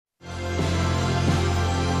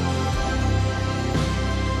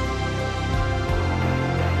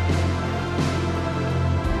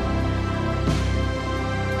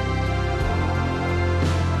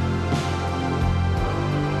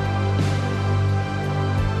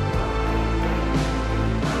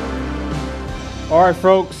All right,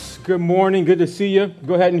 folks, good morning. Good to see you.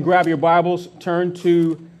 Go ahead and grab your Bibles. Turn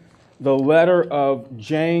to the letter of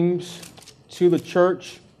James to the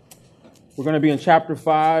church. We're going to be in chapter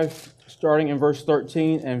 5, starting in verse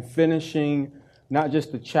 13 and finishing not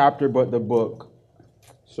just the chapter, but the book.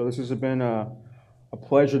 So this has been a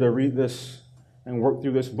pleasure to read this and work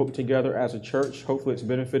through this book together as a church. Hopefully it's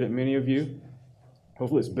benefited many of you.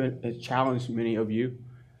 Hopefully it's challenged many of you.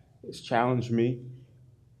 It's challenged me.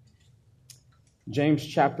 James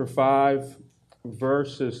chapter 5,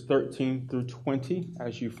 verses 13 through 20.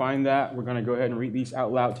 As you find that, we're going to go ahead and read these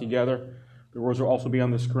out loud together. The words will also be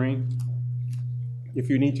on the screen. If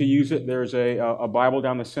you need to use it, there's a Bible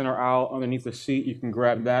down the center aisle underneath the seat. You can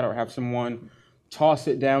grab that or have someone toss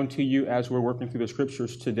it down to you as we're working through the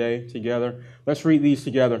scriptures today together. Let's read these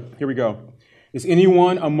together. Here we go. Is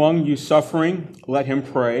anyone among you suffering? Let him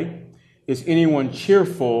pray. Is anyone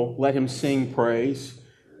cheerful? Let him sing praise.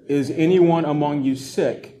 Is anyone among you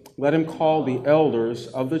sick? Let him call the elders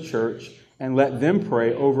of the church and let them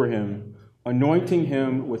pray over him, anointing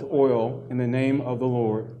him with oil in the name of the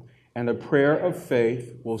Lord. And the prayer of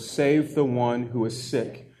faith will save the one who is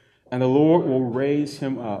sick, and the Lord will raise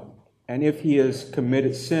him up. And if he has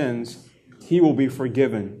committed sins, he will be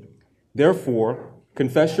forgiven. Therefore,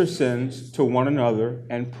 confess your sins to one another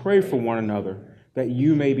and pray for one another, that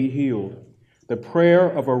you may be healed. The prayer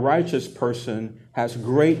of a righteous person has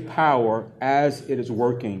great power as it is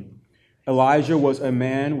working. Elijah was a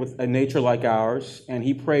man with a nature like ours, and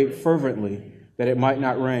he prayed fervently that it might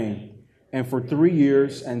not rain. And for 3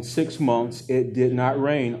 years and 6 months it did not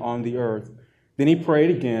rain on the earth. Then he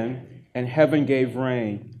prayed again, and heaven gave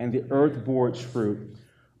rain, and the earth bore its fruit.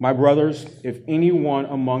 My brothers, if anyone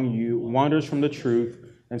among you wanders from the truth,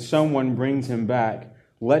 and someone brings him back,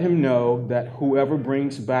 let him know that whoever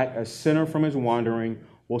brings back a sinner from his wandering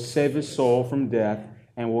will save his soul from death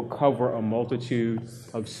and will cover a multitude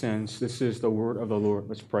of sins. This is the word of the Lord.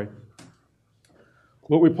 Let's pray.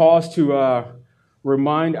 Lord, we pause to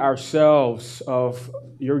remind ourselves of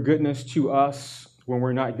your goodness to us when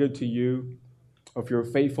we're not good to you, of your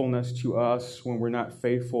faithfulness to us when we're not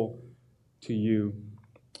faithful to you.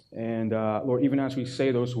 And Lord, even as we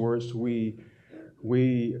say those words, we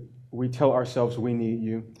tell ourselves we need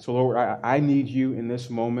you. So Lord, I need you in this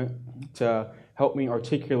moment to help me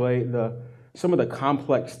articulate some of the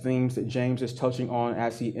complex themes that James is touching on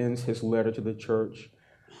as he ends his letter to the church.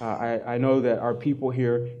 I know that our people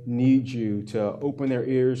here need you to open their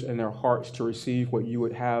ears and their hearts to receive what you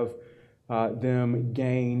would have them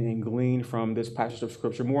gain and glean from this passage of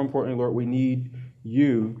Scripture. More importantly, Lord, we need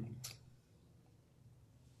you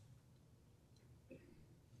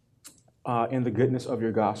in the goodness of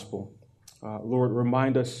your gospel. Lord,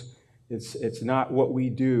 remind us it's not what we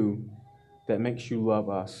do that makes you love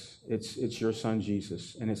us. It's your Son,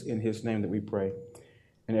 Jesus, and it's in his name that we pray.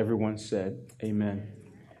 And everyone said, amen.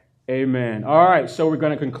 Amen. All right, so we're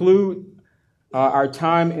going to conclude our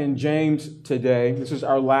time in James today. This is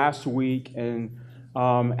our last week, and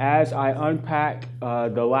as I unpack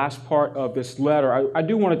the last part of this letter, I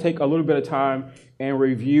do want to take a little bit of time and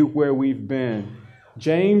review where we've been.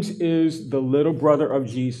 James is the little brother of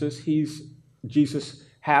Jesus. He's Jesus'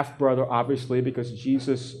 half-brother, obviously, because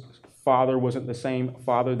Jesus' father wasn't the same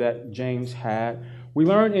father that James had. We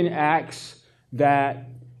learn in Acts that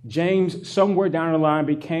James, somewhere down the line,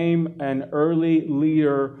 became an early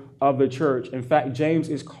leader of the church. In fact, James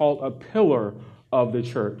is called a pillar of the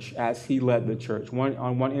church as he led the church.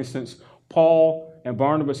 On one instance, Paul and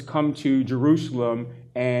Barnabas come to Jerusalem,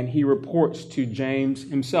 and he reports to James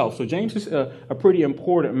himself. So James is a pretty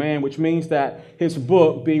important man, which means that his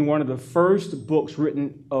book, being one of the first books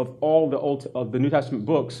written of all of the New Testament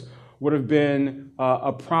books, would have been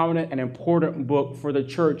a prominent and important book for the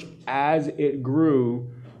church as it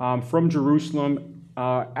grew from Jerusalem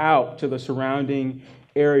out to the surrounding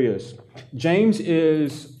areas. James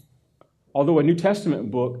is, although a New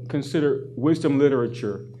Testament book, considered wisdom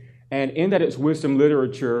literature. And in that it's wisdom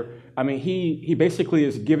literature, I mean, he basically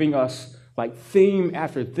is giving us like theme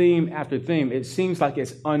after theme after theme. It seems like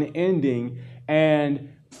it's unending.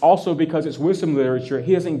 And also because it's wisdom literature,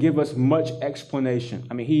 he doesn't give us much explanation.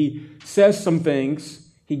 I mean, he says some things,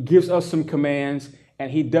 he gives us some commands, and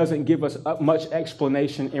he doesn't give us much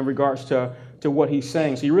explanation in regards to what he's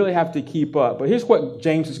saying. So you really have to keep up. But here's what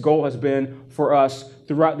James's goal has been for us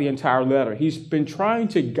throughout the entire letter. He's been trying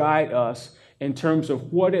to guide us in terms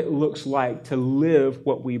of what it looks like to live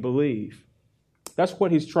what we believe. That's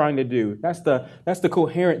what he's trying to do. That's the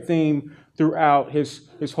coherent theme throughout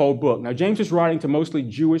his whole book. Now, James is writing to mostly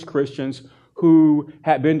Jewish Christians who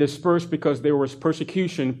had been dispersed because there was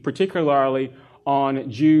persecution, particularly on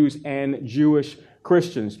Jews and Jewish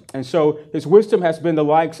Christians. And so his wisdom has been the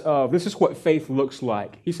likes of, this is what faith looks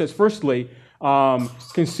like. He says, firstly,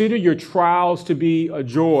 consider your trials to be a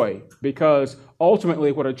joy, because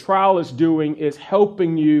ultimately what a trial is doing is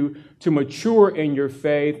helping you to mature in your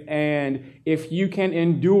faith. And if you can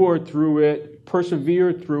endure through it,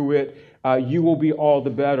 persevere through it, you will be all the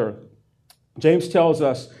better. James tells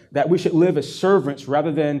us that we should live as servants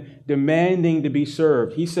rather than demanding to be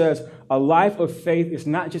served. He says a life of faith is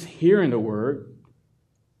not just hearing the word,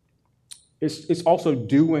 it's also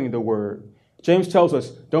doing the word. James tells us,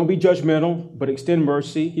 don't be judgmental, but extend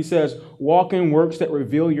mercy. He says, walk in works that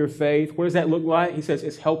reveal your faith. What does that look like? He says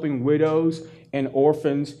it's helping widows and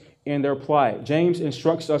orphans in their plight. James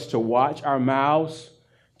instructs us to watch our mouths,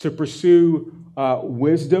 to pursue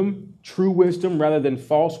wisdom, true wisdom rather than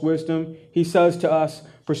false wisdom. He says to us,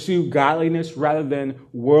 pursue godliness rather than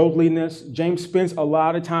worldliness. James spends a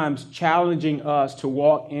lot of times challenging us to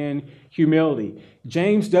walk in humility.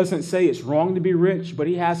 James doesn't say it's wrong to be rich, but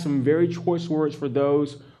he has some very choice words for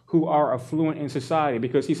those who are affluent in society,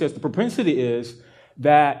 because he says the propensity is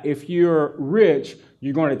that if you're rich,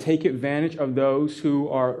 you're going to take advantage of those who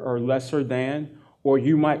are lesser than, or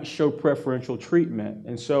you might show preferential treatment.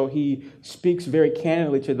 And so he speaks very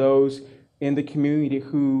candidly to those in the community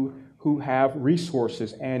who have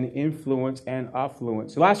resources and influence and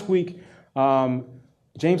affluence. Last week,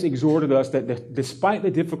 James exhorted us that despite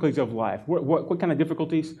the difficulties of life, what kind of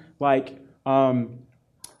difficulties? Like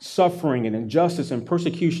suffering and injustice and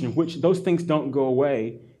persecution, which those things don't go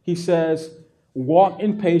away. He says, walk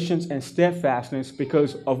in patience and steadfastness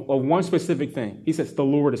because of one specific thing. He says, the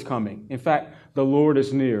Lord is coming. In fact, the Lord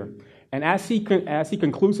is near. And as he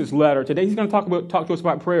concludes his letter, today he's going to talk to us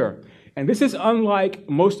about prayer. And this is unlike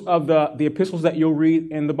most of the epistles that you'll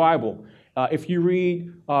read in the Bible. If you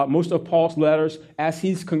read most of Paul's letters, as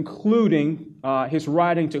he's concluding his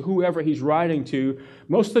writing to whoever he's writing to,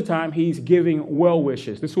 most of the time he's giving well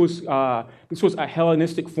wishes. This was a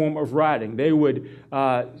Hellenistic form of writing. They would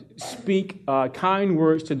speak kind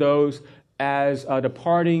words to those as a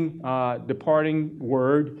departing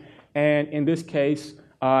word. And in this case,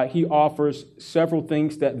 he offers several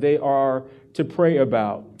things that they are to pray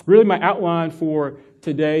about. Really, my outline for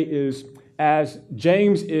today is, as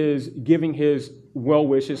James is giving his well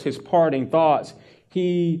wishes, his parting thoughts,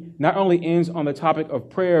 he not only ends on the topic of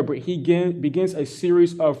prayer, but he begins a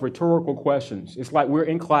series of rhetorical questions. It's like we're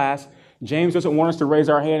in class. James doesn't want us to raise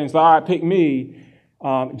our hand and say, all right, pick me.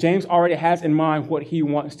 James already has in mind what he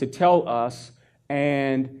wants to tell us,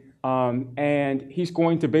 and he's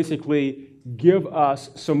going to basically give us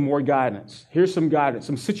some more guidance. Here's some guidance,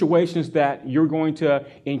 some situations that you're going to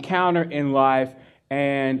encounter in life.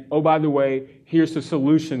 And, oh, by the way, here's the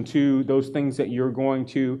solution to those things that you're going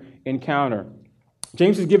to encounter.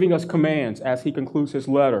 James is giving us commands as he concludes his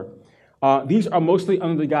letter. These are mostly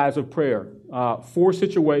under the guise of prayer. 4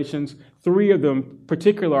 situations, 3 of them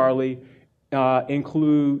particularly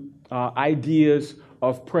include ideas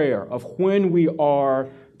of prayer, of when we are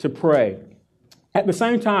to pray. At the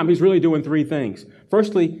same time, he's really doing 3 things.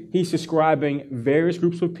 Firstly, he's describing various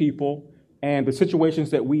groups of people and the situations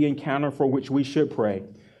that we encounter for which we should pray.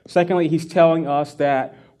 Secondly, he's telling us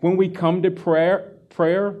that when we come to prayer,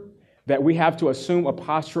 that we have to assume a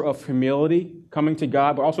posture of humility, coming to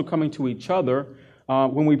God, but also coming to each other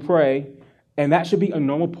when we pray. And that should be a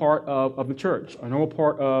normal part of the church, a normal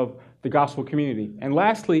part of the gospel community. And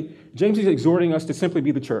lastly, James is exhorting us to simply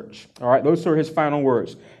be the church. All right, those are his final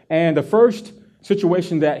words. And the first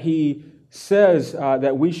situation that he says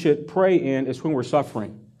that we should pray in is when we're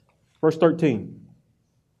suffering. Verse 13.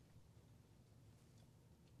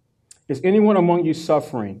 Is anyone among you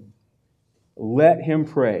suffering? Let him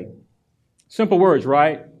pray. Simple words,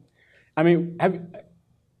 right? I mean,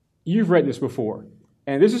 you've read this before.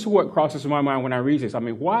 And this is what crosses my mind when I read this. I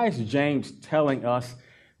mean, why is James telling us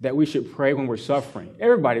that we should pray when we're suffering?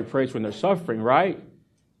 Everybody prays when they're suffering, right?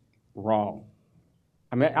 Wrong.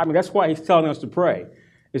 I mean, that's why he's telling us to pray.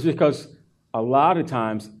 It's because a lot of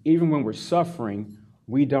times, even when we're suffering,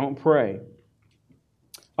 we don't pray.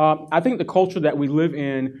 I think the culture that we live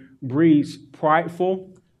in breeds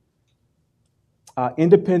prideful,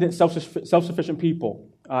 independent, self-sufficient people,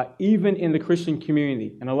 even in the Christian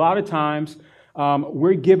community. And a lot of times,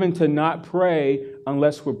 we're given to not pray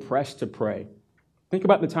unless we're pressed to pray. Think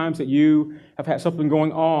about the times that you have had something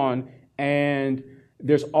going on, and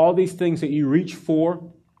there's all these things that you reach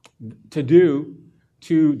for to do,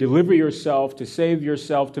 to deliver yourself, to save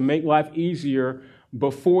yourself, to make life easier,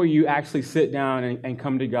 before you actually sit down and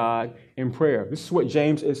come to God in prayer. This is what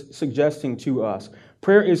James is suggesting to us.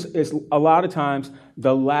 Prayer is a lot of times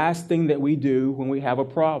the last thing that we do when we have a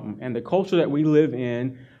problem. And the culture that we live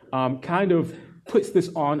in kind of puts this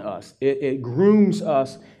on us. It grooms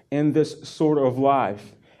us in this sort of life.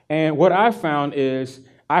 And what I found is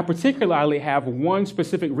I particularly have one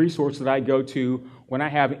specific resource that I go to when I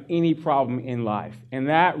have any problem in life. And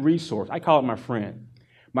that resource, I call it my friend.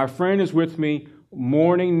 My friend is with me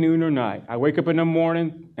morning, noon, or night. I wake up in the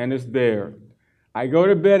morning and it's there. I go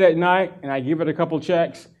to bed at night and I give it a couple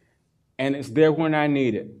checks and it's there when I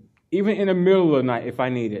need it. Even in the middle of the night, if I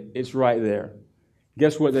need it, it's right there.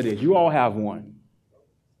 Guess what that is? You all have one.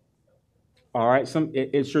 All right,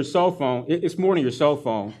 it's your cell phone. It's more than your cell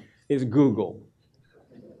phone. It's Google.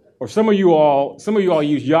 Or some of you all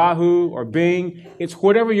use Yahoo or Bing. It's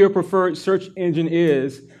whatever your preferred search engine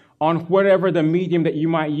is on whatever the medium that you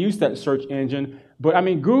might use that search engine. But I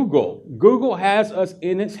mean, Google has us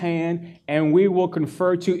in its hand, and we will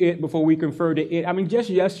confer to it before we confer to it. I mean, just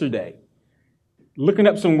yesterday, looking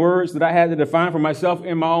up some words that I had to define for myself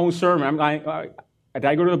in my own sermon. I'm like, did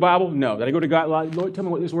I go to the Bible? No. Did I go to God? Lord, tell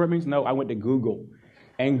me what this word means? No, I went to Google.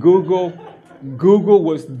 And Google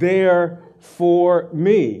was there for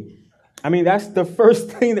me. I mean, that's the first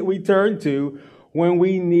thing that we turn to when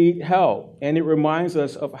we need help. And it reminds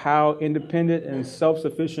us of how independent and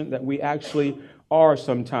self-sufficient that we actually are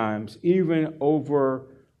sometimes, even over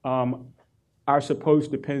our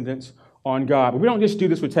supposed dependence on God. But we don't just do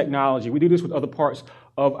this with technology. We do this with other parts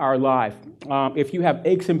of our life. If you have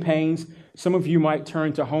aches and pains, some of you might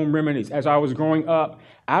turn to home remedies. As I was growing up,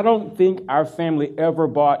 I don't think our family ever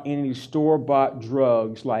bought any store-bought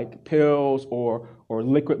drugs like pills or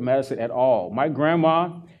liquid medicine at all. My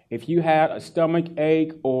grandma, if you had a stomach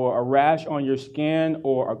ache or a rash on your skin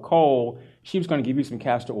or a cold, she was going to give you some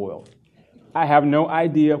castor oil. I have no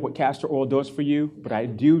idea what castor oil does for you, but I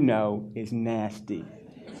do know it's nasty.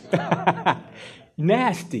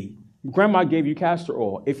 Nasty. Grandma gave you castor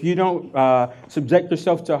oil. If you don't subject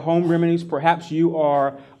yourself to home remedies, perhaps you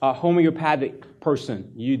are a homeopathic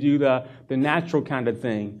person. You do the natural kind of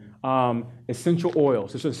thing. Essential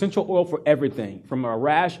oils. There's essential oil for everything, from a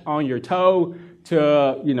rash on your toe to,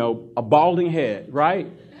 a balding head, right?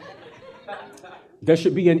 There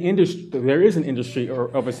should be an industry. There is an industry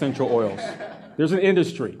of essential oils. There's an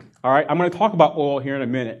industry. All right. I'm going to talk about oil here in a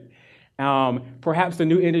minute. Perhaps the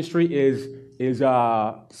new industry is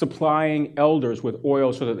supplying elders with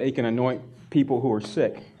oil so that they can anoint people who are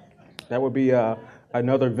sick. That would be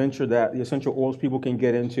another venture that the essential oils people can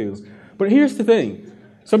get into. But here's the thing.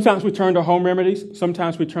 Sometimes we turn to home remedies.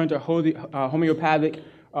 Sometimes we turn to homeopathic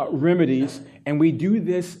remedies. And we do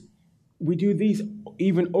these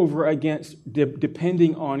even over against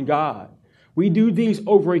depending on God. We do these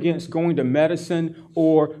over against going to medicine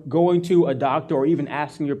or going to a doctor or even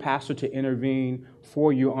asking your pastor to intervene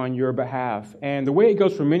for you on your behalf. And the way it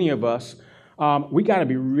goes for many of us, we got to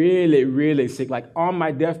be really, really sick. Like on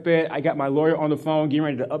my deathbed, I got my lawyer on the phone getting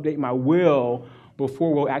ready to update my will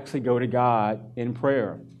before we'll actually go to God in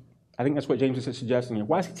prayer. I think that's what James is suggesting here.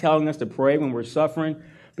 Why is he telling us to pray when we're suffering?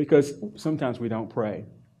 Because sometimes we don't pray.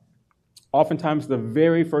 Oftentimes, the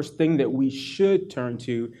very first thing that we should turn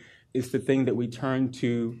to is the thing that we turn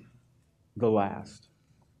to the last.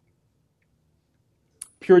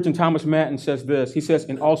 Puritan Thomas Manton says this. He says,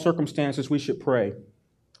 in all circumstances, we should pray.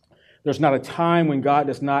 There's not a time when God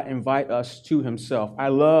does not invite us to himself. I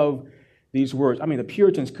love these words. I mean, the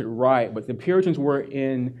Puritans could write, but the Puritans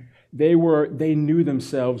they knew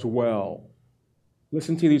themselves well.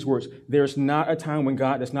 Listen to these words. There's not a time when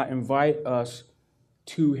God does not invite us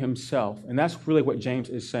to himself. And that's really what James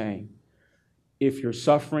is saying. If you're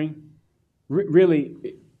suffering,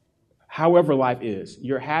 really, however life is,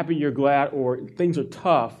 you're happy, you're glad, or things are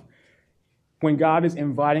tough, when God is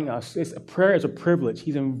inviting us, prayer is a privilege.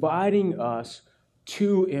 He's inviting us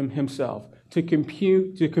to himself, to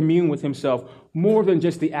commune with himself, more than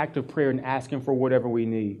just the act of prayer and asking for whatever we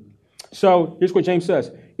need. So here's what James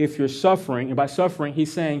says. If you're suffering, and by suffering,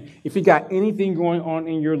 he's saying, if you got anything going on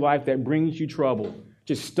in your life that brings you trouble,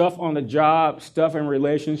 just stuff on the job, stuff in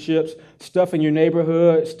relationships, stuff in your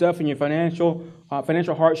neighborhood, stuff in your financial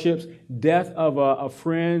hardships, death of a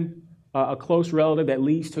friend, a close relative that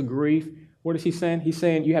leads to grief. What is he saying? He's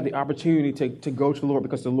saying you have the opportunity to go to the Lord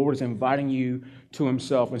because the Lord is inviting you to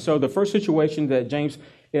himself. And so the first situation that James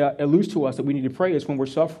alludes to us that we need to pray is when we're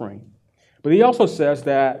suffering. But he also says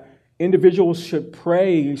that individuals should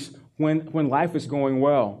praise when life is going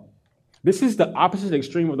well. This is the opposite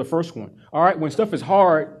extreme of the first one. All right, when stuff is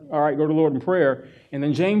hard, all right, go to the Lord in prayer. And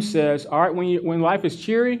then James says, all right, when life is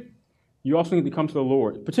cheery, you also need to come to the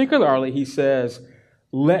Lord. Particularly, he says,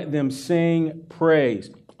 let them sing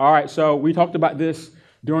praise. All right, so we talked about this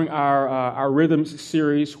during our rhythms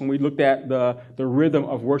series when we looked at the rhythm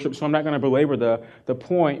of worship. So I'm not going to belabor the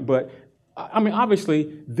point, but I mean,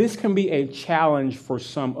 obviously, this can be a challenge for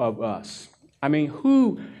some of us. I mean,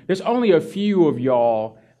 there's only a few of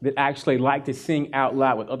y'all that actually like to sing out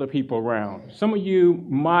loud with other people around. Some of you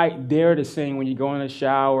might dare to sing when you go in the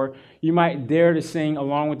shower. You might dare to sing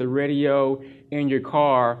along with the radio in your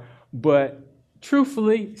car. But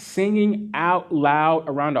truthfully, singing out loud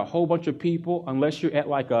around a whole bunch of people, unless you're at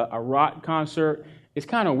like a rock concert, it's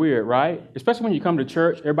kind of weird, right? Especially when you come to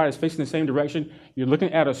church, everybody's facing the same direction. You're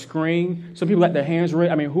looking at a screen. Some people let their hands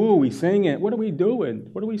raised. I mean, who are we singing? What are we doing?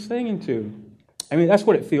 What are we singing to? I mean, that's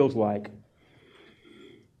what it feels like.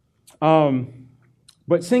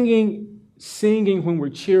 But singing when we're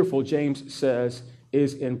cheerful, James says,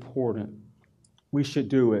 is important. We should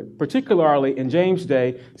do it. Particularly in James'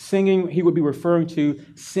 day, singing, he would be referring to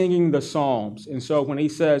singing the Psalms. And so when he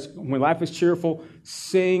says, when life is cheerful,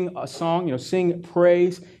 sing a song, sing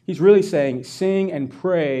praise, he's really saying sing and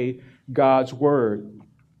pray God's word.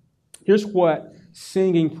 Here's what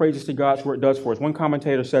singing praises to God's word does for us. One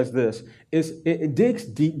commentator says this, it digs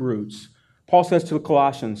deep roots. Paul says to the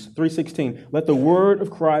Colossians 3:16, let the word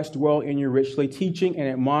of Christ dwell in you richly, teaching and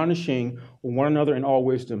admonishing one another in all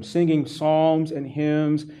wisdom, singing psalms and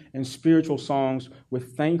hymns and spiritual songs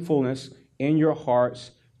with thankfulness in your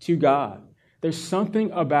hearts to God. There's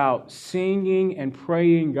something about singing and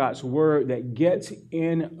praying God's word that gets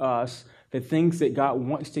in us the things that God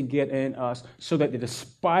wants to get in us so that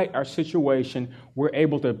despite our situation, we're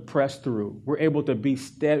able to press through. We're able to be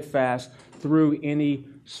steadfast through any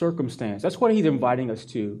circumstance. That's what he's inviting us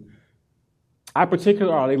to. I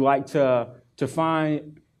particularly like to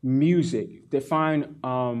find music, to find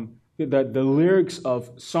the lyrics of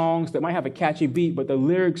songs that might have a catchy beat, but the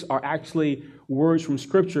lyrics are actually words from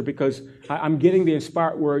Scripture because I'm getting the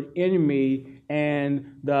inspired word in me,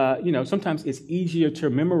 and sometimes it's easier to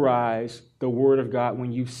memorize the Word of God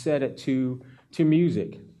when you set it to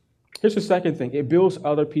music. Here's the second thing. It builds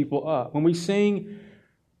other people up. When we sing,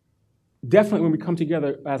 definitely when we come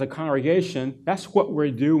together as a congregation, that's what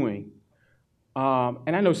we're doing.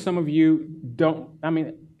 And I know some of you don't,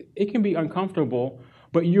 it can be uncomfortable,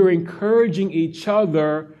 but you're encouraging each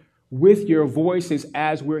other with your voices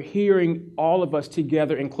as we're hearing all of us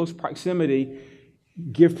together in close proximity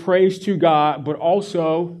give praise to God, but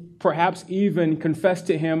also perhaps even confess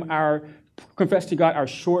to God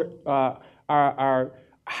our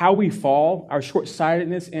how we fall, our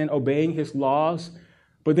short-sightedness in obeying His laws,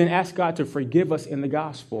 but then ask God to forgive us in the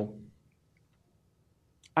gospel.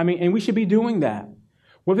 And we should be doing that.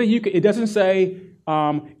 It doesn't say,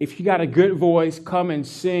 if you got a good voice, come and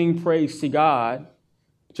sing praise to God.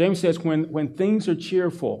 James says when things are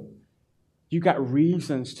cheerful, you got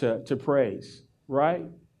reasons to praise, right?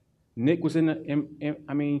 Nick was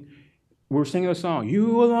we were singing a song,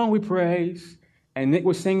 You Alone We Praise, and Nick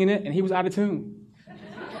was singing it, and he was out of tune.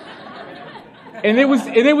 and it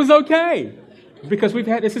was okay, because we've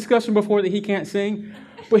had this discussion before that he can't sing.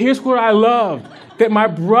 But here's what I love, that my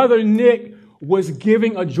brother Nick was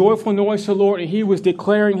giving a joyful noise to the Lord, and he was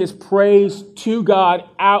declaring his praise to God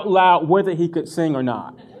out loud, whether he could sing or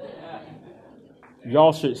not.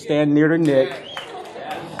 Y'all should stand near to Nick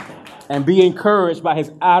and be encouraged by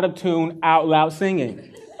his out-of-tune, out-loud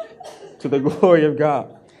singing to the glory of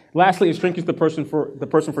God. Lastly, it strengthens the person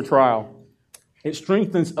for trial. It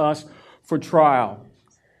strengthens us for trial.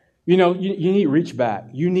 You need reach back.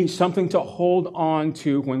 You need something to hold on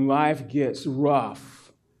to when life gets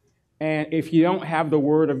rough. And if you don't have the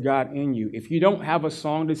Word of God in you, if you don't have a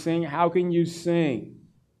song to sing, how can you sing?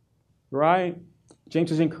 Right?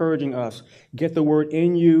 James is encouraging us, get the Word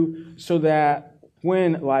in you so that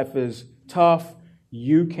when life is tough,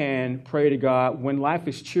 you can pray to God. When life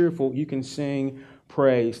is cheerful, you can sing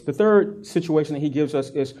praise. The third situation that he gives us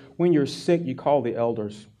is when you're sick, you call the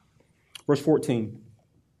elders. Verse 14.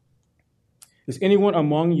 Is anyone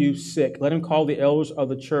among you sick? Let him call the elders of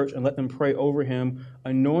the church and let them pray over him,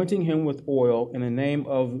 anointing him with oil in the name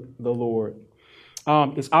of the Lord.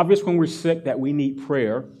 It's obvious when we're sick that we need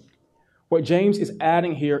prayer. What James is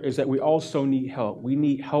adding here is that we also need help. We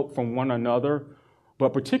need help from one another,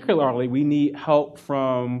 but particularly we need help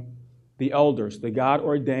from the elders, the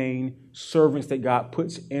God-ordained servants that God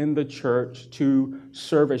puts in the church to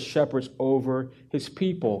serve as shepherds over his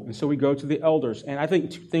people. And so we go to the elders. And I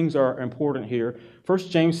think two things are important here.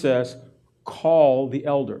 First, James says, call the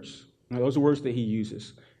elders. Now, those are words that he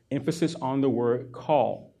uses. Emphasis on the word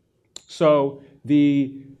call. So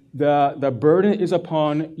the burden is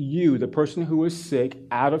upon you, the person who is sick,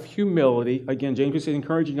 out of humility. Again, James is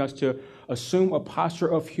encouraging us to assume a posture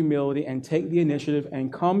of humility and take the initiative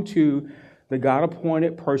and come to the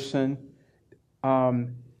God-appointed person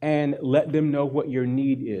and let them know what your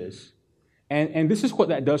need is. And this is what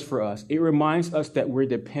that does for us. It reminds us that we're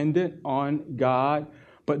dependent on God,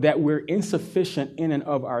 but that we're insufficient in and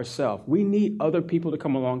of ourselves. We need other people to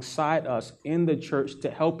come alongside us in the church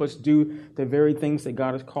to help us do the very things that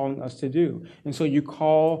God is calling us to do. And so you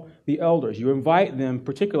call the elders. You invite them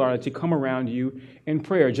particularly to come around you in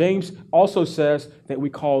prayer. James also says that we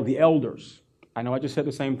call the elders. I know I just said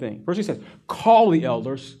the same thing. First he says, call the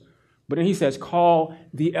elders, but then he says, call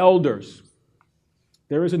the elders.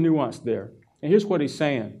 There is a nuance there. And here's what he's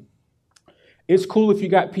saying. It's cool if you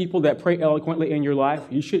got people that pray eloquently in your life.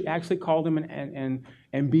 You should actually call them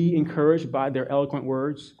and be encouraged by their eloquent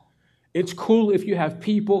words. It's cool if you have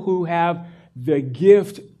people who have the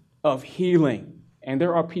gift of healing. And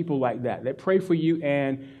there are people like that pray for you,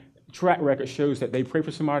 and track record shows that they pray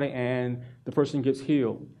for somebody and the person gets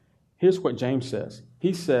healed. Here's what James says.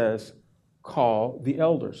 He says, call the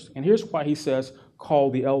elders. And here's why he says,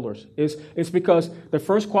 call the elders. It's because the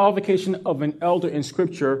first qualification of an elder in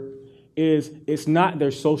Scripture is it's not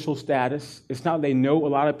their social status. It's not they know a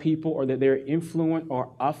lot of people or that they're influent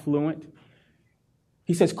or affluent.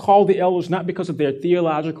 He says, call the elders not because of their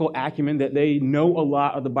theological acumen, that they know a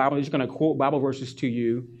lot of the Bible. They're just going to quote Bible verses to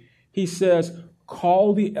you. He says,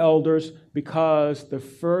 call the elders because the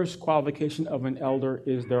first qualification of an elder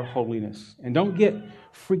is their holiness. And don't get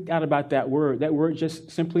freaked out about that word. That word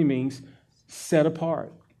just simply means set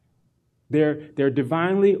apart. They're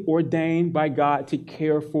divinely ordained by God to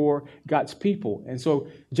care for God's people. And so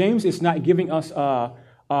James is not giving us a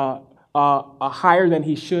higher than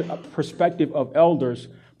he should perspective of elders,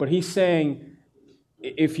 but he's saying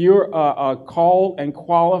if you're a called and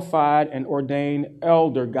qualified and ordained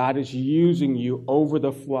elder, God is using you over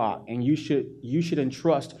the flock, and you should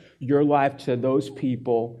entrust your life to those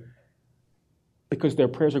people because their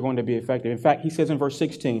prayers are going to be effective. In fact, he says in verse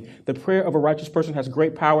 16, the prayer of a righteous person has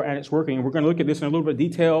great power and it's working. And we're going to look at this in a little bit of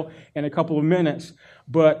detail in a couple of minutes.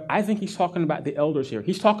 But I think he's talking about the elders here.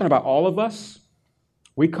 He's talking about all of us.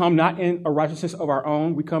 We come not in a righteousness of our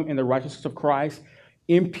own. We come in the righteousness of Christ,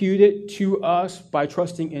 imputed to us by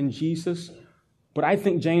trusting in Jesus. But I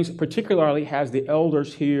think James particularly has the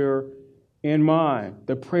elders here in mind.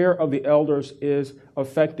 The prayer of the elders is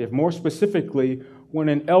effective. More specifically, when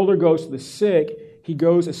an elder goes to the sick, he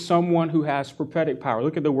goes as someone who has prophetic power.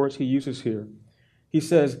 Look at the words he uses here. He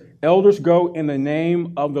says, elders go in the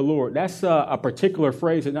name of the Lord. That's a particular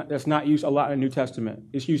phrase that's not used a lot in the New Testament.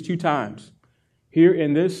 It's used 2 times. Here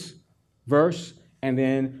in this verse, and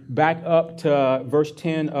then back up to verse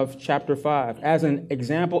 10 of chapter 5. As an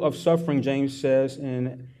example of suffering, James says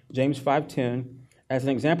in James 5:10, as an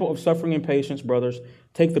example of suffering and patience, brothers,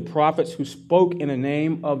 take the prophets who spoke in the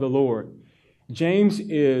name of the Lord. James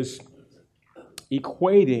is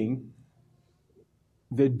equating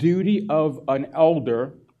the duty of an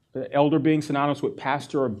elder, the elder being synonymous with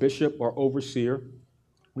pastor or bishop or overseer.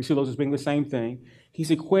 We see those as being the same thing. He's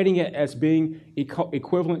equating it as being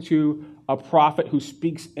equivalent to a prophet who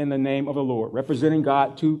speaks in the name of the Lord, representing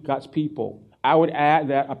God to God's people. I would add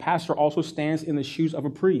that a pastor also stands in the shoes of a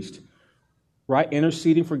priest, right?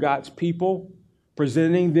 Interceding for God's people,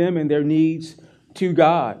 presenting them and their needs to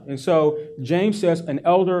God. And so James says an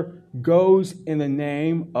elder goes in the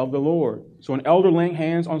name of the Lord. So an elder laying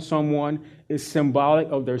hands on someone is symbolic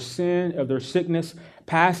of their sin, of their sickness,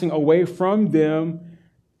 passing away from them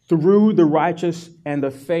through the righteous and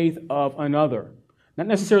the faith of another. Not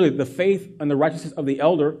necessarily the faith and the righteousness of the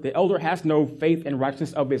elder. The elder has no faith and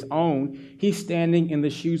righteousness of his own. He's standing in the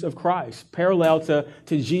shoes of Christ, parallel to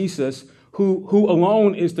Jesus, who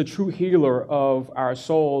alone is the true healer of our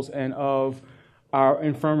souls and of our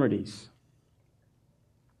infirmities.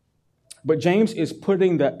 But James is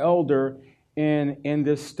putting the elder in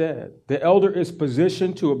this stead. The elder is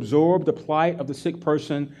positioned to absorb the plight of the sick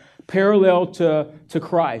person parallel to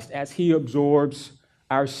Christ as he absorbs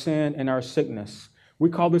our sin and our sickness. We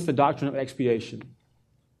call this the doctrine of expiation.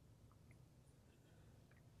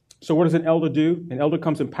 So what does an elder do? An elder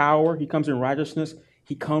comes in power. He comes in righteousness.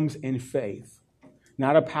 He comes in faith.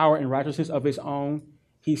 Not a power and righteousness of his own.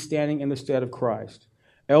 He's standing in the stead of Christ.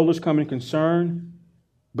 Elders come in concern,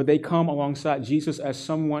 but they come alongside Jesus as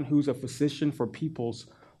someone who's a physician for people's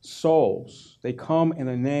souls. They come in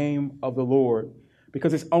the name of the Lord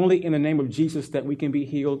because it's only in the name of Jesus that we can be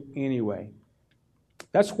healed anyway.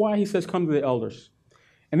 That's why he says, come to the elders.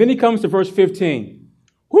 And then he comes to verse 15.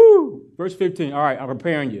 Woo! Verse 15. All right, I'm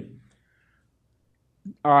preparing you.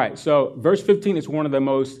 All right, so verse 15 is one of the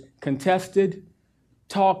most contested,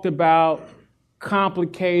 talked about,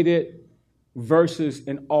 complicated verses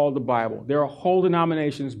in all the Bible. There are whole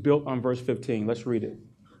denominations built on verse 15. Let's read it.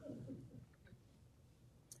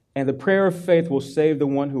 And the prayer of faith will save the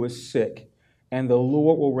one who is sick, and the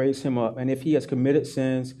Lord will raise him up. And if he has committed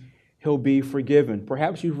sins, he'll be forgiven.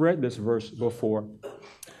 Perhaps you've read this verse before.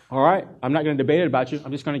 All right, I'm not going to debate it about you.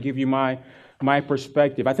 I'm just going to give you my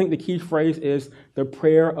perspective. I think the key phrase is the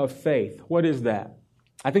prayer of faith. What is that?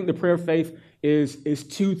 I think the prayer of faith is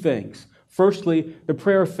two things. Firstly, the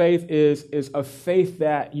prayer of faith is a faith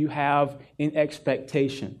that you have in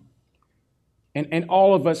expectation. And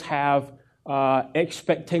all of us have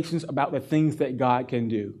expectations about the things that God can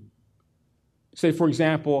do. Say, for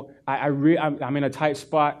example, I'm in a tight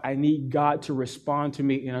spot. I need God to respond to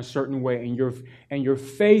me in a certain way. And your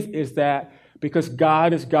faith is that because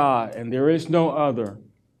God is God and there is no other,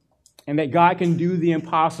 and that God can do the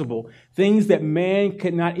impossible, things that man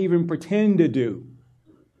could not even pretend to do,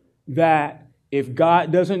 that if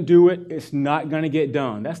God doesn't do it, it's not going to get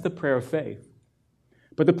done. That's the prayer of faith.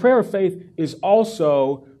 But the prayer of faith is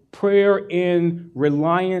also prayer in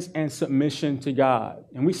reliance and submission to God.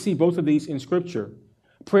 And we see both of these in Scripture.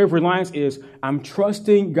 Prayer of reliance is, I'm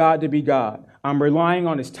trusting God to be God. I'm relying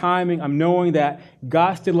on his timing. I'm knowing that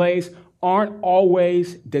God's delays aren't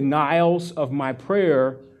always denials of my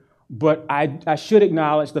prayer, but I should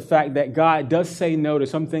acknowledge the fact that God does say no to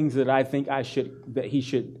some things that I think that he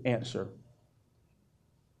should answer.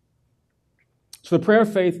 So the prayer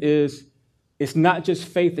of faith it's not just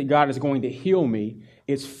faith that God is going to heal me.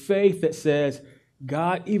 It's faith that says,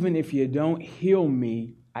 God, even if you don't heal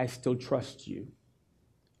me, I still trust you.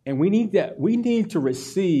 And we need that. We need to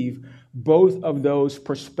receive both of those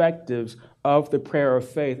perspectives of the prayer of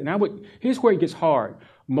faith. And here's where it gets hard.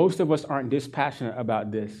 Most of us aren't dispassionate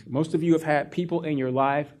about this. Most of you have had people in your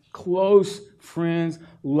life, close friends,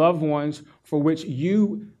 loved ones, for which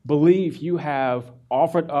you believe you have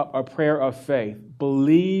offered up a prayer of faith,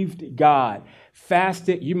 believed God,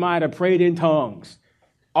 fasted, you might have prayed in tongues,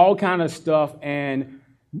 all kind of stuff, and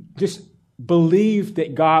just believed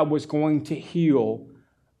that God was going to heal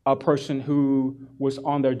a person who was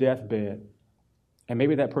on their deathbed. And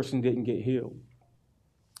maybe that person didn't get healed.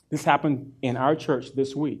 This happened in our church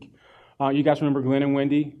this week. You guys remember Glenn and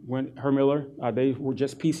Wendy Hermiller? They were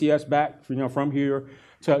just PCS back, from here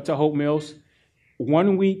to Hope Mills.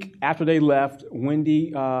 1 week after they left,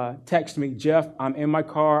 Wendy texted me, Jeff, I'm in my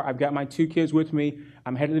car. I've got my 2 kids with me.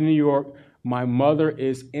 I'm headed to New York. My mother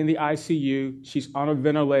is in the ICU. She's on a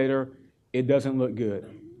ventilator. It doesn't look good.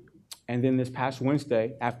 And then this past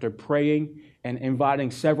Wednesday, after praying and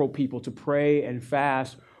inviting several people to pray and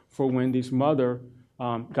fast for Wendy's mother,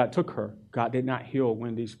 God took her. God did not heal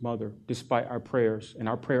Wendy's mother, despite our prayers and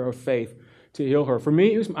our prayer of faith to heal her. For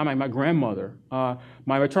me, it was my grandmother. My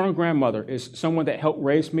maternal grandmother is someone that helped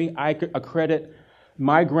raise me. I could accredit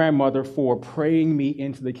my grandmother for praying me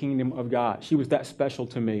into the kingdom of God. She was that special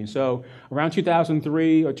to me. And so around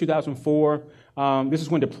 2003 or 2004, this is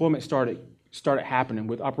when deployment started happening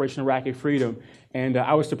with Operation Iraqi Freedom. And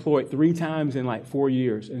I was deployed 3 times in like 4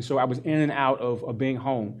 years. And so I was in and out of being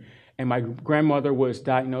home. And my grandmother was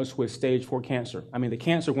diagnosed with stage 4 cancer. I mean, the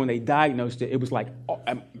cancer, when they diagnosed it, it was like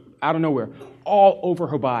out of nowhere, all over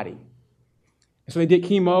her body. And so they did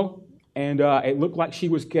chemo, and it looked like she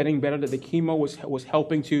was getting better, that the chemo was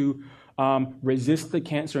helping to resist the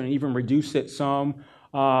cancer and even reduce it some.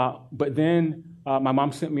 But then my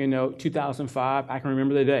mom sent me a note, 2005. I can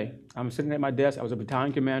remember the day. I'm sitting at my desk. I was a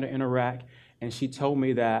battalion commander in Iraq, and she told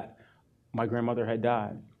me that my grandmother had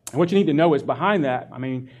died. And what you need to know is behind that, I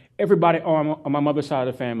mean, everybody on my mother's side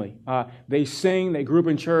of the family, they sing, they grew up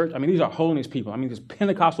in church. I mean, these are holiness people. I mean, these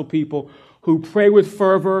Pentecostal people who pray with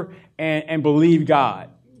fervor and believe God,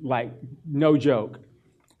 like no joke.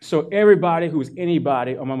 So everybody who was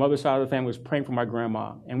anybody on my mother's side of the family was praying for my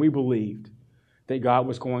grandma, and we believed that God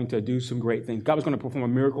was going to do some great things. God was going to perform a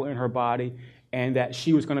miracle in her body, and that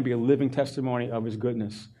she was going to be a living testimony of his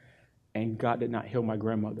goodness. And God did not heal my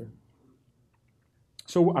grandmother.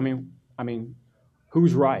 So, I mean,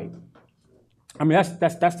 who's right? I mean,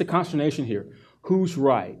 that's the consternation here. Who's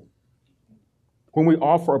right? When we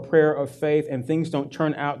offer a prayer of faith and things don't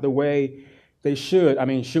turn out the way they should, I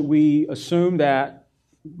mean, should we assume that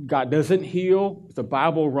God doesn't heal? Is the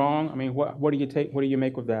Bible wrong? I mean, what do you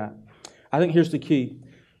make of that? I think here's the key.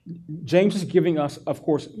 James is giving us, of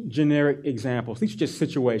course, generic examples. These are just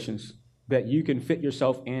situations that you can fit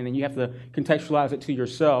yourself in, and you have to contextualize it to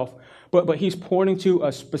yourself. But he's pointing to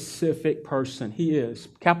a specific person. He is,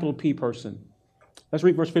 capital P person. Let's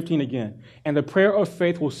read verse 15 again. And the prayer of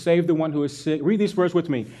faith will save the one who is sick. Read these words with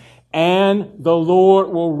me. And the Lord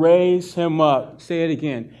will raise him up. Say it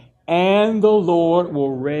again. And the Lord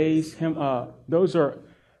will raise him up.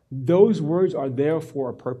 Those words are there for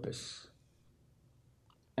a purpose.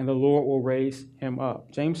 And the Lord will raise him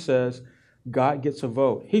up. James says God gets a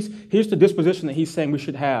vote. Here's the disposition that he's saying we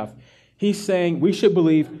should have. He's saying we should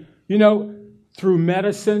believe, through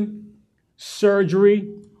medicine,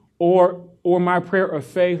 surgery, or my prayer of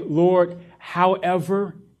faith, Lord,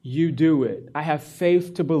 however you do it, I have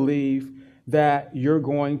faith to believe that you're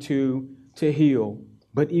going to heal.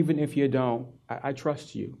 But even if you don't, I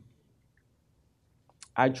trust you.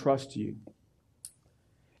 I trust you.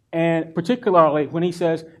 And particularly when he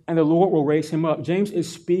says, and the Lord will raise him up, James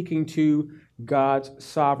is speaking to God's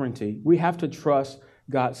sovereignty. We have to trust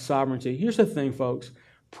God's sovereignty. Here's the thing, folks.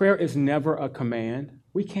 Prayer is never a command.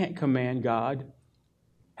 We can't command God.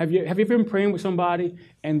 Have you ever been praying with somebody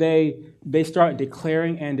and they start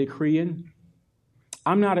declaring and decreeing?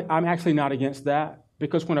 I'm actually not against that,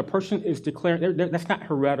 because when a person is declaring, that's not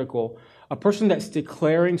heretical. A person that's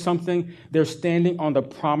declaring something, they're standing on the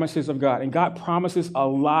promises of God. And God promises a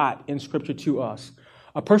lot in Scripture to us.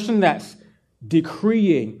 A person that's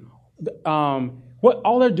decreeing,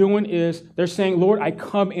 all they're doing is they're saying, Lord, I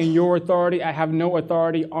come in your authority. I have no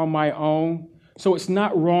authority on my own. So it's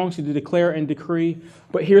not wrong to declare and decree.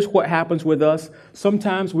 But here's what happens with us.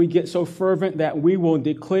 Sometimes we get so fervent that we will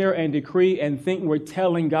declare and decree and think we're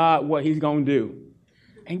telling God what he's going to do.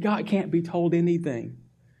 And God can't be told anything.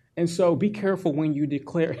 And so be careful when you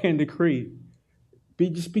declare and decree.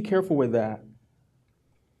 Just be careful with that.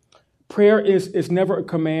 Prayer is never a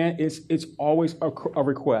command. It's always a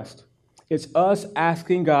request. It's us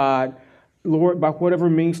asking God, Lord, by whatever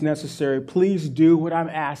means necessary, please do what I'm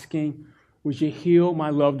asking. Would you heal my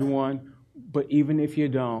loved one? But even if you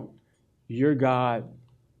don't, you're God.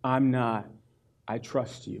 I'm not. I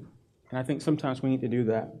trust you. And I think sometimes we need to do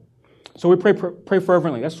that. So we pray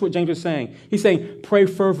fervently. That's what James is saying. He's saying pray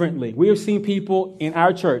fervently. We have seen people in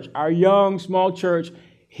our church, our young, small church,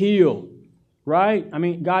 healed, right? I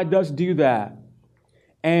mean, God does do that.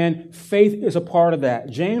 And faith is a part of that.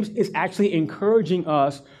 James is actually encouraging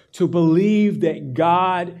us to believe that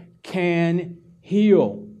God can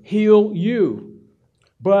heal you.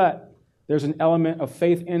 But there's an element of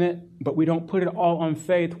faith in it, but we don't put it all on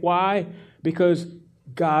faith. Why? Because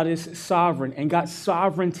God is sovereign, and God's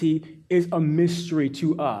sovereignty is a mystery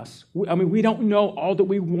to us. We don't know all that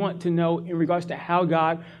we want to know in regards to how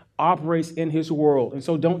God operates in his world. And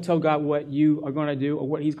so don't tell God what you are going to do or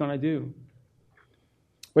what he's going to do.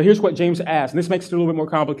 But here's what James asks, and this makes it a little bit more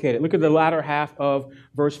complicated. Look at the latter half of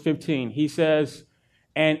verse 15. He says,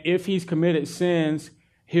 and if he's committed sins,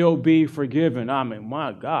 he'll be forgiven. I mean,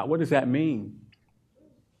 my God, what does that mean?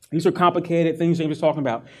 These are complicated things James is talking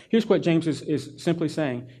about. Here's what James is simply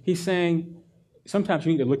saying. He's saying sometimes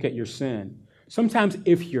you need to look at your sin. Sometimes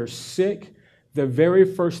if you're sick, the very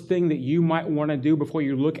first thing that you might want to do before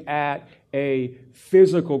you look at a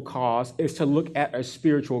physical cause is to look at a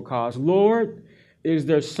spiritual cause. Lord, is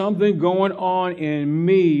there something going on in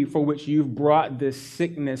me for which you've brought this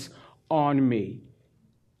sickness on me?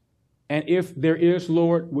 And if there is,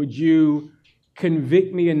 Lord, would you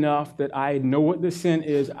convict me enough that I know what the sin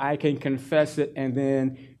is, I can confess it, and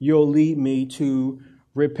then you'll lead me to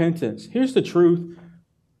repentance. Here's the truth.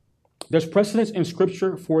 There's precedence in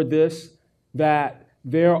Scripture for this, that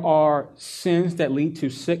there are sins that lead to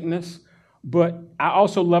sickness. But I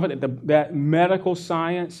also love it that medical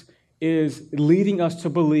science is leading us to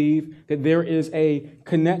believe that there is a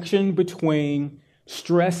connection between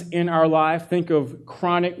stress in our life. Think of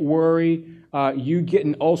chronic worry, you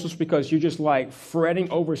getting ulcers because you're just like fretting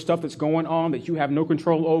over stuff that's going on that you have no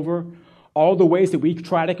control over. All the ways that we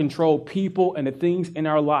try to control people and the things in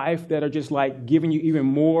our life that are just like giving you even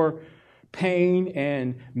more pain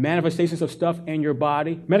and manifestations of stuff in your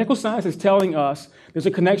body. Medical science is telling us there's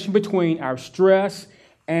a connection between our stress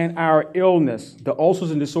and our illness, the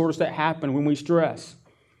ulcers and disorders that happen when we stress.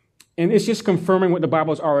 And it's just confirming what the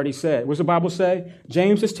Bible has already said. What does the Bible say?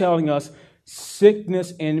 James is telling us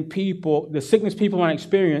sickness in people, the sickness people might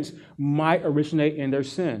experience might originate in their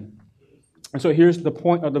sin. And so here's the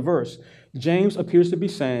point of the verse. James appears to be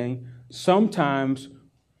saying sometimes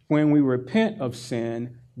when we repent of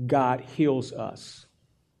sin, God heals us.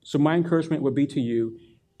 So my encouragement would be to you,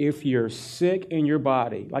 if you're sick in your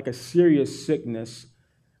body, like a serious sickness,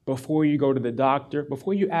 before you go to the doctor,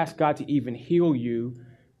 before you ask God to even heal you,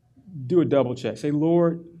 do a double check. Say,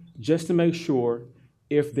 Lord, just to make sure,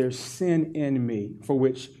 if there's sin in me for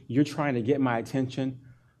which you're trying to get my attention,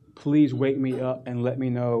 please wake me up and let me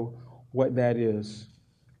know what that is.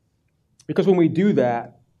 Because when we do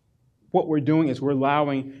that, what we're doing is we're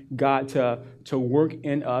allowing God to work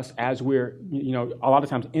in us as we're, a lot of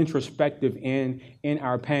times introspective in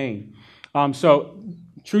our pain. So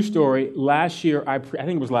true story, last year, I think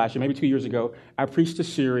it was last year, maybe 2 years ago, I preached a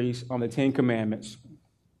series on the Ten Commandments.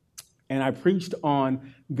 And I preached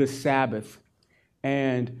on the Sabbath.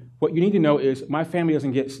 And what you need to know is my family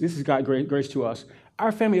doesn't get, this is God's grace to us,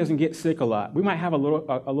 our family doesn't get sick a lot. We might have a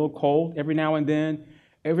little cold every now and then.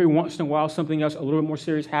 Every once in a while, something else a little bit more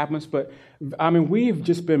serious happens. But, we've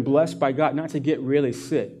just been blessed by God not to get really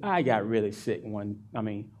sick. I got really sick one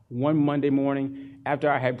Monday morning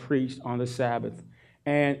after I had preached on the Sabbath.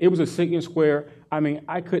 And it was a sickness where,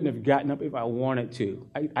 I couldn't have gotten up if I wanted to.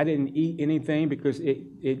 I didn't eat anything because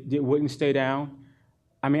it wouldn't stay down.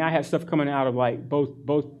 I had stuff coming out of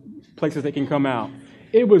both places that can come out.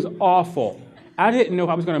 It was awful. I didn't know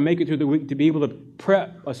if I was going to make it through the week to be able to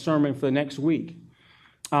prep a sermon for the next week.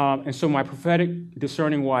 And so my prophetic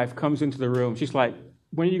discerning wife comes into the room. She's like,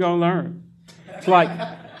 when are you going to learn? It's like,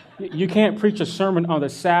 you can't preach a sermon on the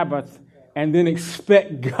Sabbath and then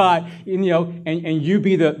expect God, and you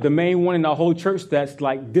be the main one in the whole church that's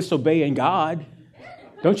disobeying God.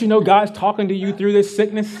 Don't you know God's talking to you through this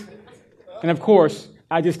sickness? And of course,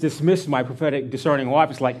 I just dismissed my prophetic discerning wife.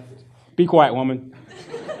 It's like, be quiet, woman.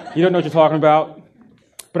 You don't know what you're talking about.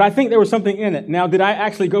 But I think there was something in it. Now, did I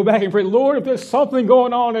actually go back and pray, Lord, if there's something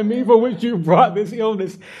going on in me for which you brought this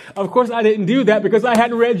illness? Of course, I didn't do that because I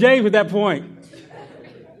hadn't read James at that point.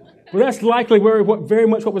 Well, that's likely very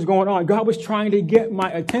much what was going on. God was trying to get my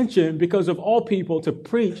attention because of all people to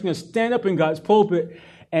preach, stand up in God's pulpit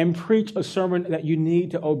and preach a sermon that you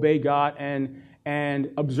need to obey God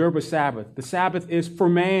and observe a Sabbath. The Sabbath is for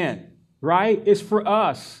man, right? It's for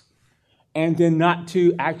us. And then not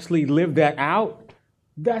to actually live that out,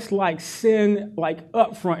 that's like sin,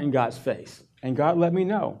 up front in God's face. And God let me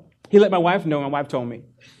know. He let my wife know, and my wife told me.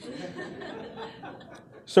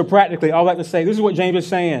 So practically, all I have to say, this is what James is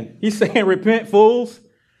saying. He's saying, repent, fools.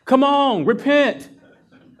 Come on, repent.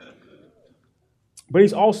 But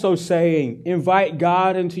he's also saying, invite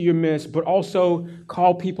God into your midst, but also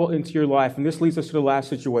call people into your life. And this leads us to the last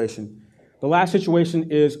situation. The last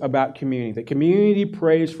situation is about community. The community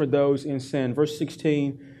prays for those in sin. Verse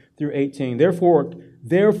 16 through 18.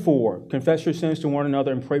 Therefore, confess your sins to one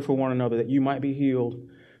another and pray for one another that you might be healed.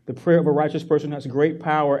 The prayer of a righteous person has great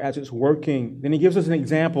power as it's working. Then he gives us an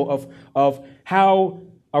example of how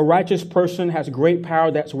a righteous person has great power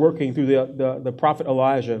that's working through the prophet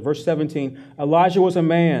Elijah. Verse 17, Elijah was a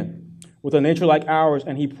man with a nature like ours,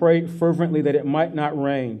 and he prayed fervently that it might not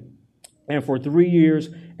rain. And for 3 years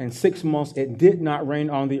and 6 months, it did not rain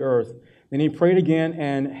on the earth. Then he prayed again,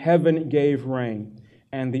 and heaven gave rain,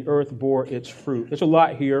 and the earth bore its fruit. There's a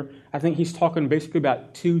lot here. I think he's talking basically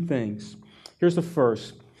about two things. Here's the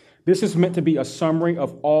first. This is meant to be a summary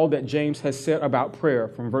of all that James has said about prayer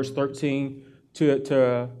from verse 13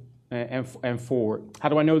 and forward. How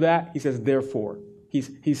do I know that? He says, therefore.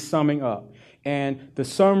 He's summing up. And the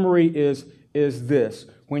summary is this.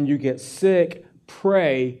 When you get sick,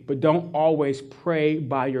 pray, but don't always pray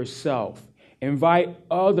by yourself. Invite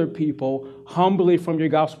other people humbly from your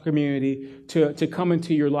gospel community to come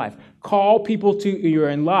into your life. Call people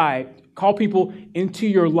into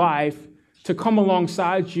your life to come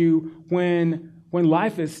alongside you when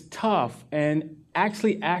life is tough, and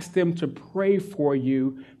actually ask them to pray for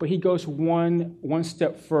you. But he goes one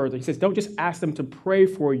step further. He says, don't just ask them to pray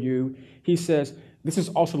for you. He says, this is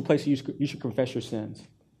also the place you should confess your sins.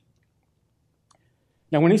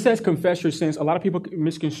 Now, when he says confess your sins, a lot of people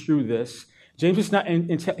misconstrue this. James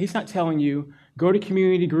is he's not telling you, go to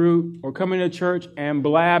community group or come into church and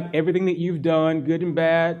blab everything that you've done, good and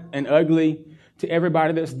bad and ugly, to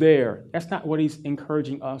everybody that's there. That's not what he's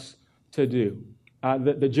encouraging us to do.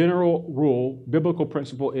 The general rule, biblical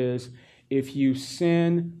principle is, if you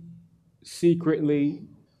sin secretly,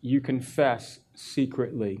 you confess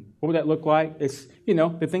secretly. What would that look like? It's,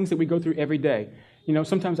 the things that we go through every day.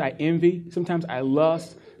 Sometimes I envy, sometimes I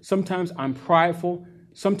lust, sometimes I'm prideful,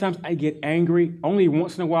 sometimes I get angry. Only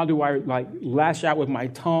once in a while do I lash out with my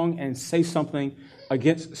tongue and say something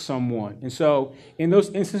against someone. And so in those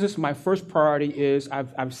instances, my first priority is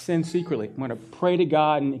I've sinned secretly. I'm going to pray to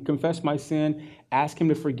God and confess my sin, ask him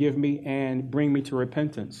to forgive me and bring me to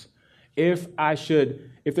repentance. If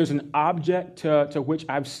there's an object to which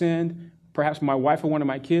I've sinned, perhaps my wife or one of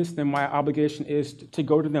my kids, then my obligation is to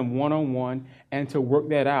go to them one-on-one and to work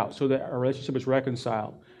that out so that our relationship is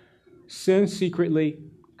reconciled. Sin secretly,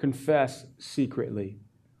 confess secretly.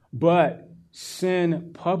 But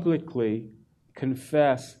sin publicly,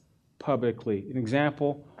 confess publicly. An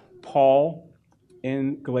example, Paul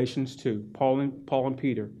in Galatians 2. Paul and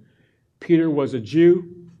Peter. Peter was a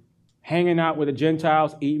Jew hanging out with the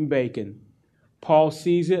Gentiles, eating bacon. Paul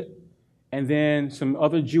sees it, and then some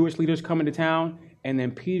other Jewish leaders come into town, and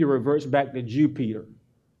then Peter reverts back to Jew Peter.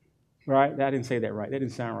 Right? I didn't say that right. That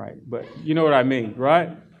didn't sound right. But you know what I mean, right?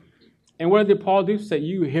 And what did Paul do? Say,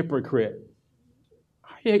 you hypocrite.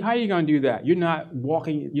 How are you going to do that? You're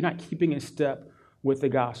not keeping in step with the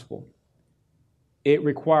gospel. It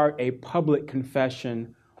required a public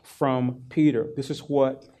confession from Peter. This is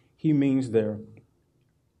what he means there.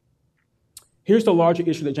 Here's the larger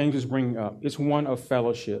issue that James is bringing up. It's one of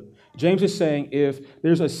fellowship. James is saying if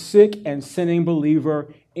there's a sick and sinning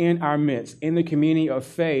believer in our midst, in the community of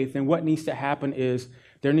faith, then what needs to happen is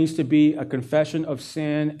there needs to be a confession of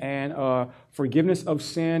sin and forgiveness of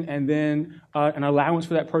sin, and then an allowance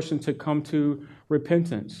for that person to come to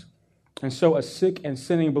repentance. And so a sick and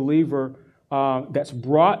sinning believer that's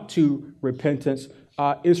brought to repentance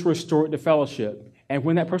is restored to fellowship. And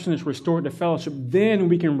when that person is restored to fellowship, then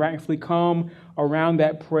we can rightfully come around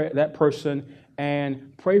that person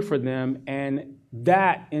and pray for them. And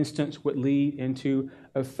that instance would lead into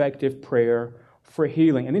effective prayer for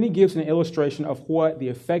healing. And then he gives an illustration of what the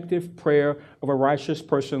effective prayer of a righteous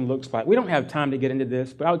person looks like. We don't have time to get into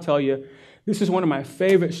this, but I'll tell you, this is one of my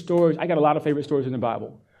favorite stories. I got a lot of favorite stories in the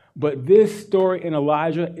Bible. But this story in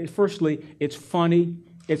Elijah, firstly, it's funny,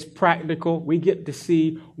 it's practical. We get to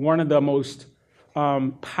see one of the most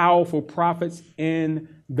powerful prophets in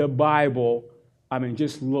the Bible,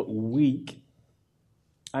 just look weak.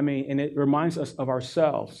 And it reminds us of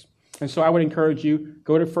ourselves. And so I would encourage you,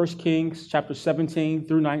 go to 1 Kings chapter 17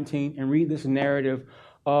 through 19 and read this narrative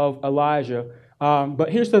of Elijah. But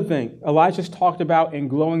here's the thing. Elijah's talked about in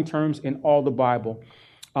glowing terms in all the Bible.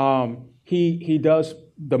 He does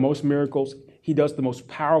the most miracles. He does the most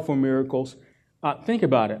powerful miracles. Think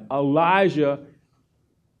about it. Elijah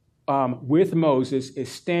with Moses is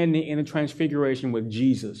standing in the transfiguration with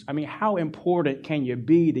Jesus. How important can you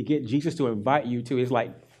be to get Jesus to invite you to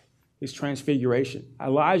his transfiguration?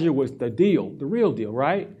 Elijah was the real deal,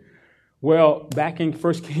 right? Well, back in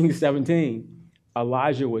 1 Kings 17,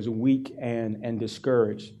 Elijah was weak and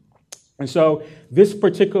discouraged. And so this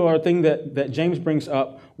particular thing that James brings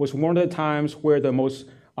up was one of the times where the most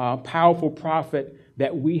powerful prophet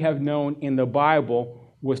that we have known in the Bible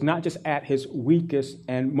was not just at his weakest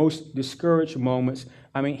and most discouraged moments.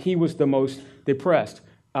 He was the most depressed.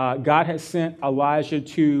 God had sent Elijah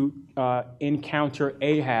to encounter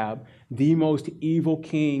Ahab, the most evil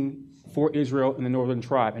king for Israel in the northern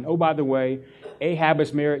tribe. And oh, by the way, Ahab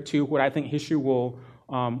is married to what I think history will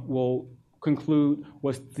conclude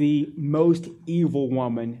was the most evil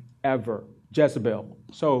woman ever, Jezebel.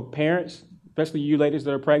 So parents, especially you ladies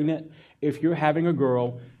that are pregnant, if you're having a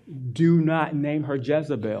girl, do not name her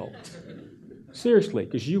Jezebel. Seriously,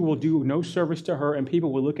 because you will do no service to her and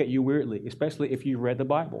people will look at you weirdly, especially if you read the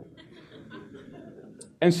Bible.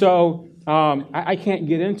 And so I can't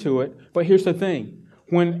get into it, but here's the thing.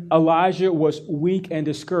 When Elijah was weak and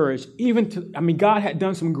discouraged, God had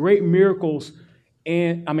done some great miracles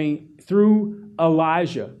through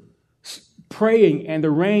Elijah, praying and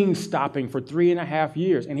the rain stopping for 3.5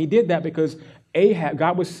 years. And he did that because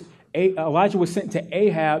Elijah was sent to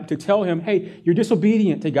Ahab to tell him, hey, you're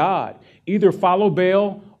disobedient to God. Either follow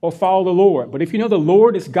Baal or follow the Lord. But if you know the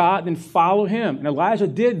Lord is God, then follow him. And Elijah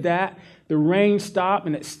did that. The rain stopped,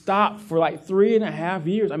 and it stopped for 3.5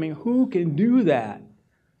 years. Who can do that?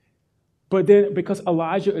 But then because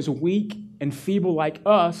Elijah is weak and feeble like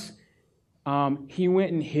us, he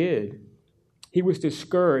went and hid. He was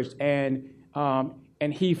discouraged, and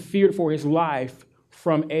he feared for his life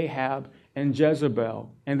from Ahab and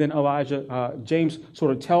Jezebel. And then James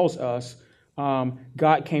sort of tells us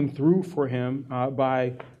God came through for him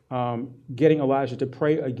by getting Elijah to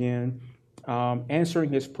pray again, answering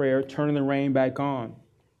his prayer, turning the rain back on.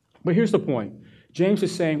 But here's the point. James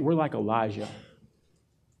is saying we're like Elijah.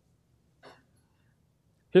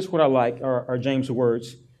 Here's what I like, are James'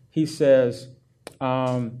 words. He says,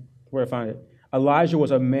 where did I find it? Elijah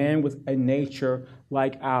was a man with a nature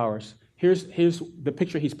like ours. Here's the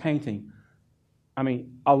picture he's painting.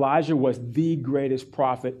 Elijah was the greatest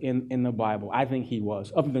prophet in the Bible. I think he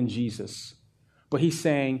was, other than Jesus. But he's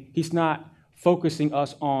saying he's not focusing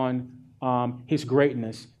us on his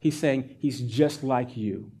greatness. He's saying he's just like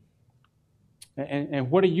you. And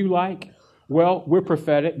what are you like? Well, we're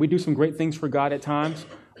prophetic. We do some great things for God at times.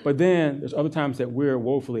 But then there's other times that we're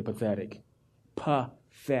woefully pathetic.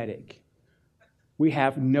 Pathetic. We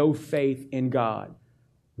have no faith in God.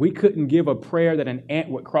 We couldn't give a prayer that an ant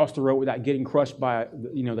would cross the road without getting crushed by,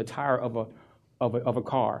 the tire of a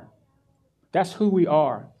car. That's who we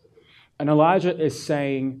are. And Elijah is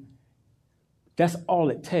saying that's all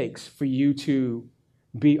it takes for you to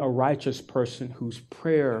be a righteous person whose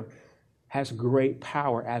prayer has great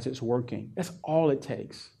power as it's working. That's all it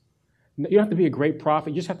takes. You don't have to be a great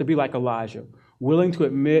prophet. You just have to be like Elijah, willing to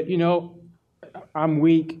admit, I'm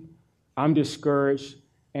weak, I'm discouraged,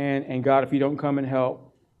 and God, if you don't come and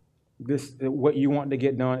help, what you want to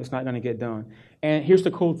get done, it's not going to get done. And here's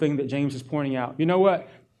the cool thing that James is pointing out. You know what?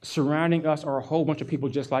 Surrounding us are a whole bunch of people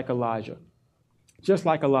just like Elijah. Just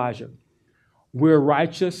like Elijah. We're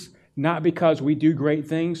righteous not because we do great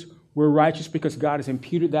things. We're righteous because God has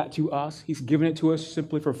imputed that to us. He's given it to us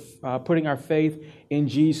simply for putting our faith in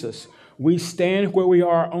Jesus. We stand where we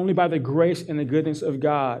are only by the grace and the goodness of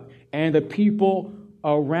God. And the people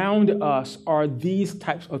around us are these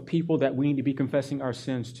types of people that we need to be confessing our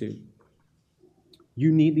sins to.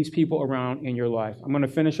 You need these people around in your life. I'm going to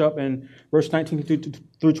finish up in verse 19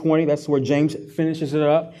 through 20. That's where James finishes it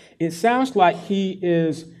up. It sounds like he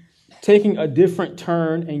is taking a different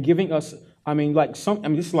turn and giving us,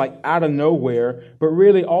 this is like out of nowhere. But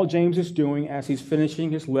really all James is doing as he's finishing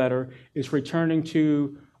his letter is returning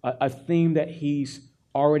to a theme that he's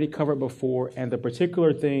already covered before. And the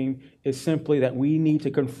particular theme is simply that we need to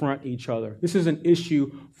confront each other. This is an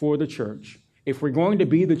issue for the church. If we're going to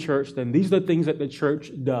be the church, then these are the things that the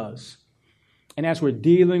church does. And as we're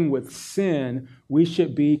dealing with sin, we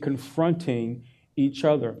should be confronting each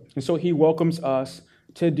other. And so he welcomes us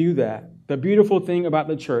to do that. The beautiful thing about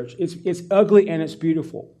the church, it's ugly and it's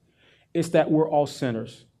beautiful. It's that we're all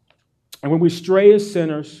sinners. And when we stray as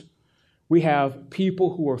sinners, we have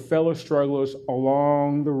people who are fellow strugglers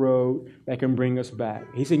along the road that can bring us back.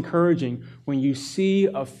 He's encouraging when you see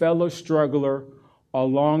a fellow struggler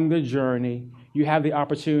along the journey, you have the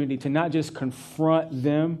opportunity to not just confront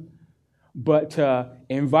them, but to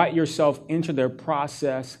invite yourself into their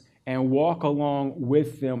process and walk along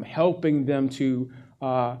with them, helping them to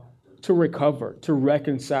recover, to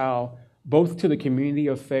reconcile, both to the community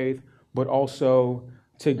of faith, but also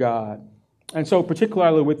to God. And so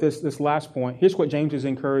particularly with this last point, here's what James is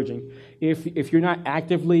encouraging. If you're not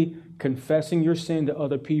actively confessing your sin to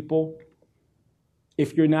other people,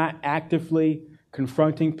 if you're not actively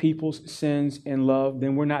confronting people's sins in love,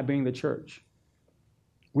 then we're not being the church.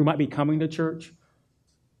 We might be coming to church,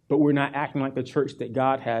 but we're not acting like the church that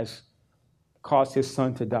God has caused his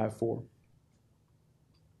son to die for.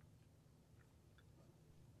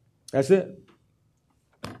 That's it.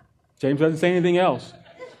 James doesn't say anything else.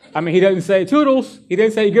 He doesn't say toodles. He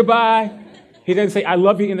doesn't say goodbye. He doesn't say I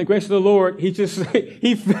love you in the grace of the Lord. He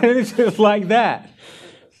finishes like that.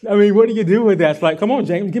 What do you do with that? It's like, come on,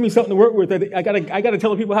 James, give me something to work with. I gotta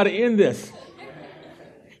tell people how to end this.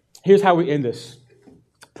 Here's how we end this.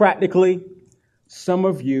 Practically, some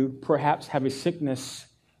of you perhaps have a sickness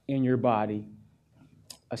in your body,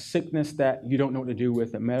 a sickness that you don't know what to do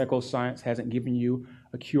with, that medical science hasn't given you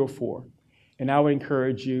a cure for. And I would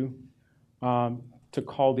encourage you to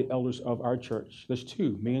call the elders of our church. There's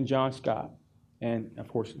two, me and John Scott. And, of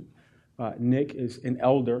course, Nick is an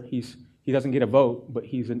elder. He doesn't get a vote, but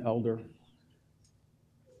he's an elder.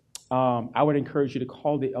 I would encourage you to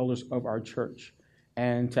call the elders of our church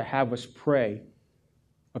and to have us pray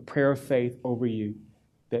a prayer of faith over you,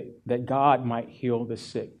 that God might heal the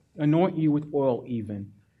sick. Anoint you with oil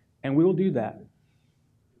even. And we will do that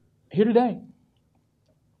here today.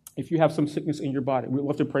 If you have some sickness in your body, we'd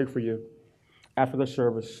love to pray for you after the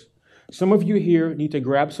service. Some of you here need to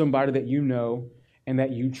grab somebody that you know and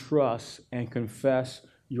that you trust and confess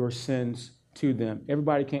your sins to them.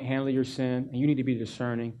 Everybody can't handle your sin, and you need to be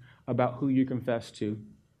discerning about who you confess to.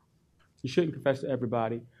 You shouldn't confess to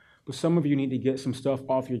everybody, but some of you need to get some stuff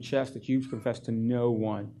off your chest that you've confessed to no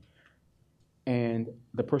one. And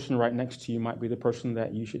the person right next to you might be the person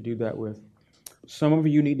that you should do that with. Some of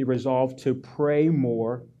you need to resolve to pray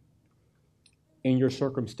more in your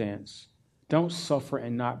circumstance. Don't suffer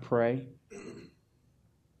and not pray.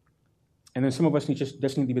 And then some of us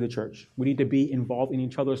just need to be the church. We need to be involved in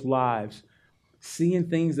each other's lives, seeing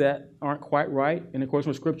things that aren't quite right in accordance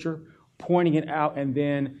with Scripture, pointing it out, and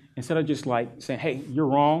then instead of just like saying, hey, you're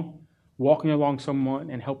wrong, walking along someone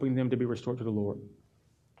and helping them to be restored to the Lord.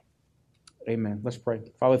 Amen. Let's pray.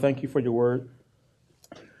 Father, thank you for your word.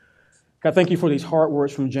 God, thank you for these hard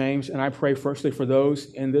words from James. And I pray firstly for those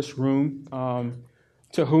in this room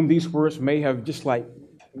to whom these words may have just like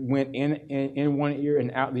went in one ear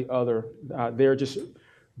and out the other. They're just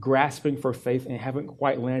grasping for faith and haven't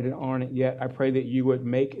quite landed on it yet. I pray that you would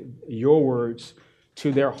make your words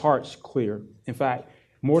to their hearts clear. In fact,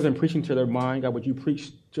 more than preaching to their mind, God, would you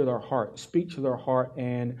preach to their heart, speak to their heart,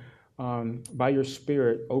 and by your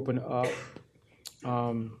Spirit, open up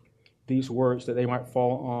these words that they might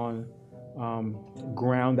fall on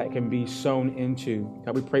ground that can be sown into.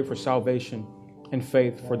 God, we pray for salvation and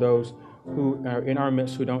faith for those who are in our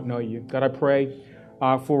midst who don't know you. God, I pray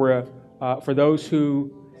for those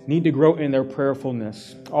who need to grow in their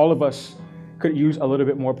prayerfulness. All of us could use a little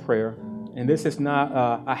bit more prayer. And this is not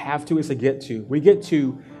a have to, it's a get to. We get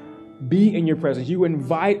to be in your presence. You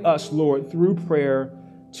invite us, Lord, through prayer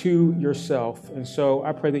to yourself. And so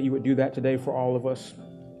I pray that you would do that today for all of us.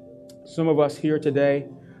 Some of us here today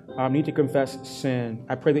need to confess sin.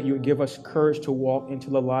 I pray that you would give us courage to walk into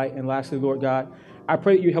the light. And lastly, Lord God, I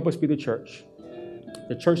pray that you help us be the church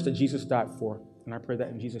that Jesus died for. And I pray that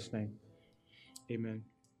in Jesus' name. Amen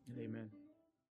and amen.